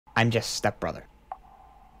I'm just stepbrother.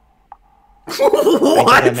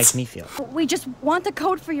 What? That makes me feel. We just want the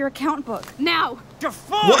code for your account book. Now!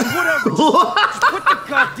 Fine, whatever. Just put the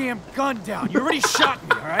goddamn gun down. You already shot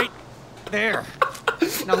me, alright? There.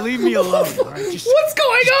 Now leave me alone, alright? What's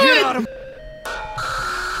going on? Get out of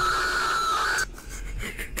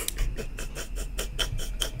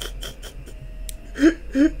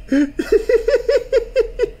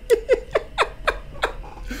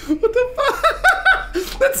What the fuck?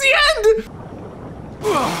 That's the end!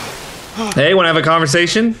 Hey, wanna have a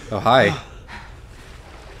conversation? Oh, hi.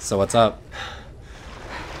 So what's up?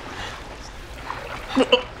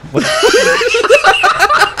 What?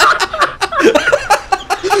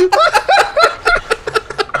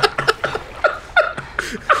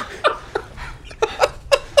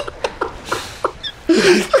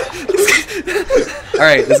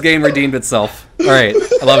 Alright, this game redeemed itself. Alright,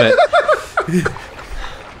 I love it.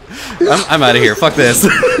 I'm out of here. Fuck this.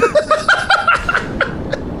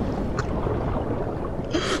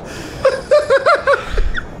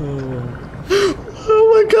 Oh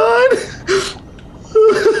my god!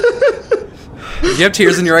 Do you have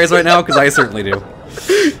tears in your eyes right now? Because I certainly do.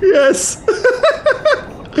 Yes!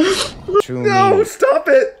 True No, meaning. stop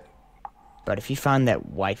it! But if you find that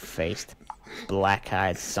white-faced,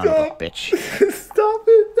 black-eyed son of a bitch, Stop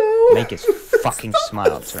it, no! make his fucking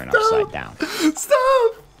smile turn upside down.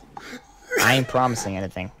 Stop! I ain't promising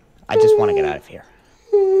anything. I just want to get out of here.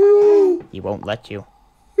 He won't let you.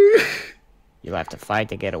 You'll have to fight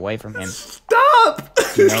to get away from him. Stop!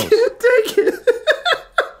 He I knows. can't take it!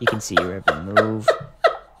 He can see your every move.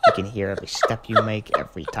 He can hear every step you make,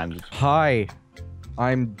 every time you... Hi,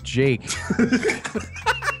 I'm Jake.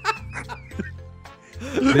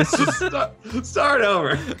 This is Start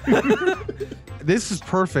over. this is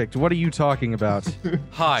perfect. What are you talking about?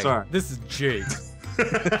 Hi, Sorry. this is Jake.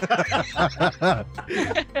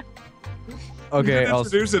 Okay, I'll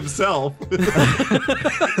Introduce himself.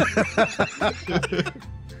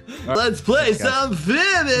 Let's play some Fibby!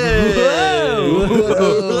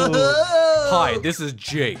 Hi, this is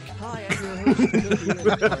Jake. Hi, I'm your host.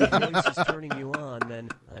 If my voice is turning you on, then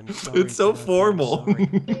I'm sorry. It's so to let you know formal. I'm sorry.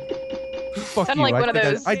 fuck Sounded you. like I one of think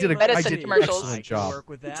those I did medicine an commercials. excellent I can job. work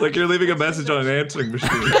with that. It's like you're leaving a message on an answering machine.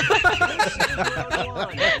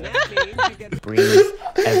 breathe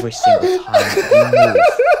every single time you move.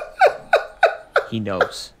 He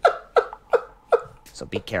knows. So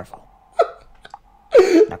be careful.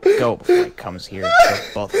 Now go before he comes here and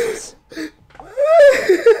kills both of us.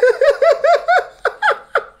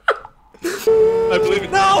 I believe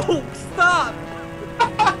it. No! Stop!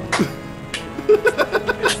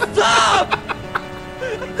 Stop!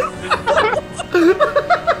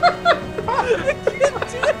 I can't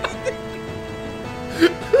do anything!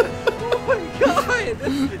 Oh my god!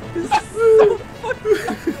 This is so fucking...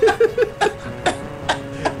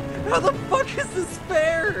 How the fuck is this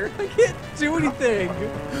fair? I can't do anything!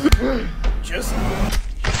 Just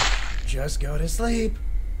go to sleep.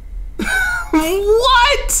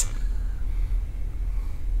 What?!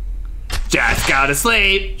 Just go to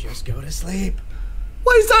sleep! Just go to sleep.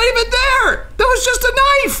 Well, he's not even there! That was just a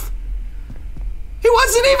knife! He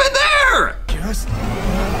wasn't even there! Just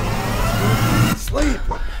sleep.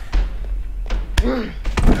 Don't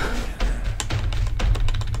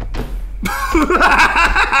let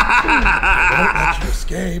you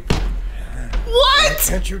escape. What?!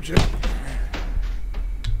 Can't you just...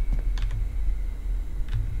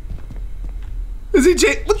 Is he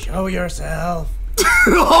Jake? Show yourself.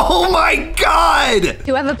 Oh my god!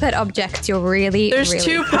 Whoever put object, you're really, There's really...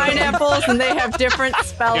 two pineapples and they have different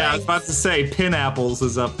spellings. Yeah, I was about to say Pinapples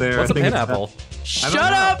is up there. What's I a think it's pineapple? Shut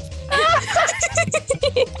up!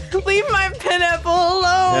 Leave my pineapple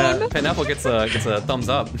alone! Yeah, pineapple gets a thumbs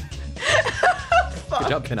up. Good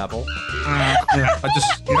job, pineapple. I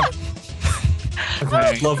just, you know,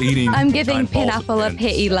 I love eating. I'm giving giant balls of Pineapple a pins.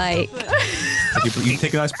 pity, like... You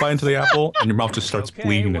take a nice bite into the apple, and your mouth just starts Okay,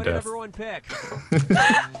 bleeding to what did death. everyone pick?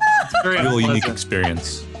 It's very Really unique unpleasant.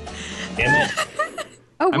 experience.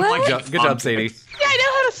 Oh, what? Good job, Sadie. Yeah, I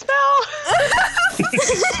know how to spell!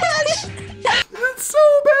 It's so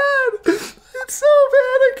bad! It's so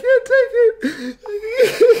bad, I can't take it!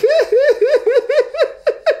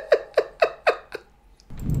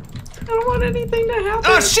 I don't want anything to happen.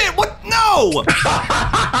 Oh shit, what? No!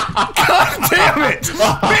 God damn it!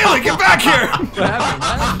 Bailey, get back here! What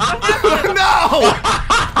happened? No!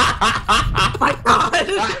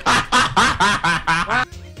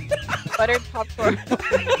 Buttered popcorn.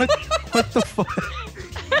 What the fuck?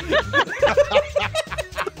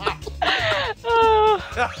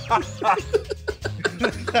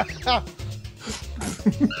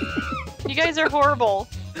 You guys are horrible.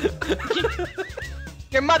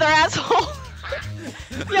 Your mother asshole.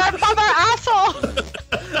 Your mother asshole.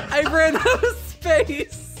 I ran out of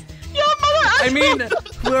space. Your mother asshole. I mean,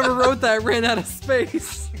 whoever wrote that ran out of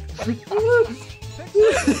space.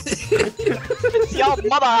 It's your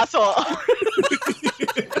mother asshole.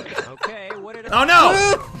 Okay, what did Oh no!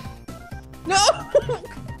 No!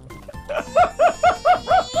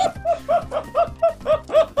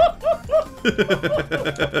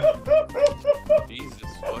 Jesus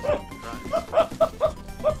fucking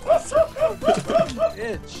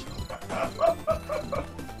Itch.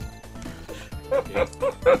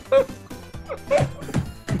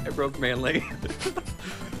 I broke Manly.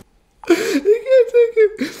 I can't take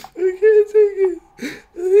it. I can't take it.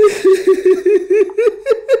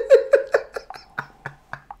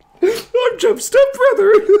 I'm Jump Step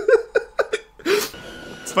Brother.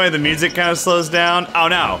 It's funny, the music kind of slows down. Oh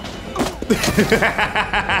no.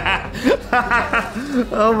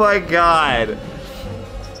 Oh my god.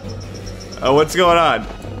 Oh, what's going on?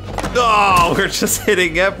 Oh, we're just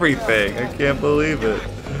hitting everything. I can't believe it.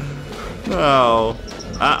 Oh.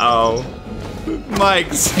 Uh-oh.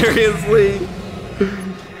 Mike, seriously?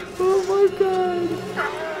 Oh my god.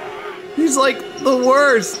 He's like the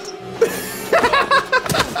worst.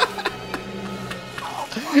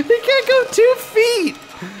 He can't go 2 feet.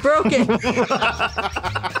 Broken.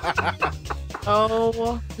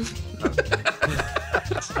 Oh.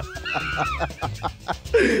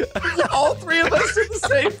 All three of us did the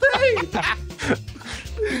same thing.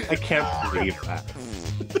 I can't believe that.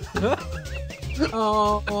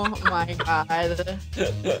 Oh my god.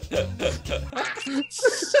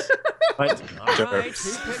 Alright,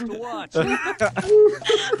 who picked what?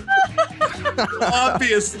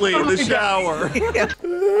 Obviously, the shower.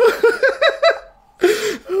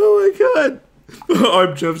 Oh my god.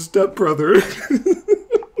 I'm Jeff's stepbrother.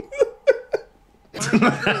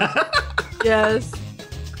 Yes.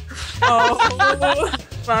 Oh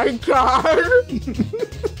my god.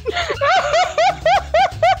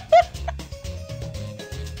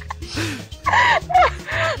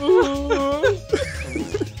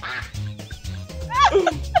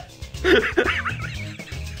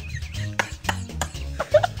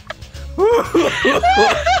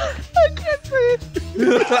 I can't breathe.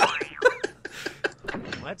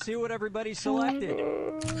 Let's see what everybody selected.